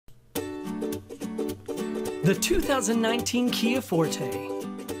The 2019 Kia Forte.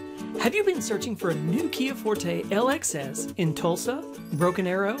 Have you been searching for a new Kia Forte LXS in Tulsa, Broken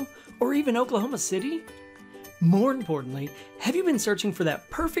Arrow, or even Oklahoma City? More importantly, have you been searching for that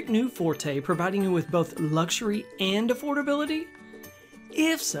perfect new Forte providing you with both luxury and affordability?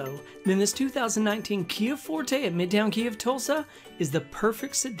 If so, then this 2019 Kia Forte at Midtown KIA of Tulsa is the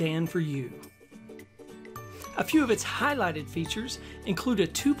perfect sedan for you. A few of its highlighted features include a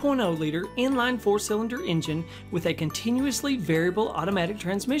 2.0-liter inline four-cylinder engine with a continuously variable automatic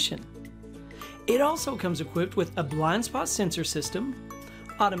transmission. It also comes equipped with a blind spot sensor system,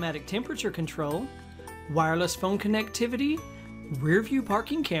 automatic temperature control, wireless phone connectivity, rear view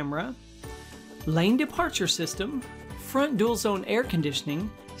parking camera, lane departure system, front dual zone air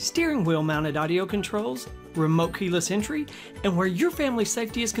conditioning, steering wheel mounted audio controls, remote keyless entry, and where your family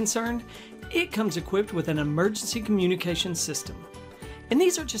safety is concerned, it comes equipped with an emergency communication system. And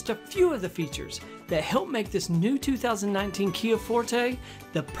these are just a few of the features that help make this new 2019 Kia Forte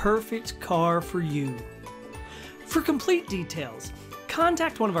the perfect car for you. For complete details,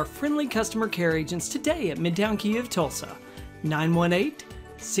 contact one of our friendly customer care agents today at Midtown KIA of Tulsa,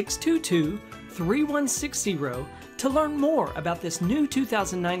 918-622-3160 to learn more about this new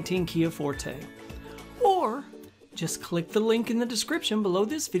 2019 Kia Forte. Or just click the link in the description below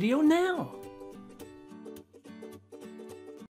this video now.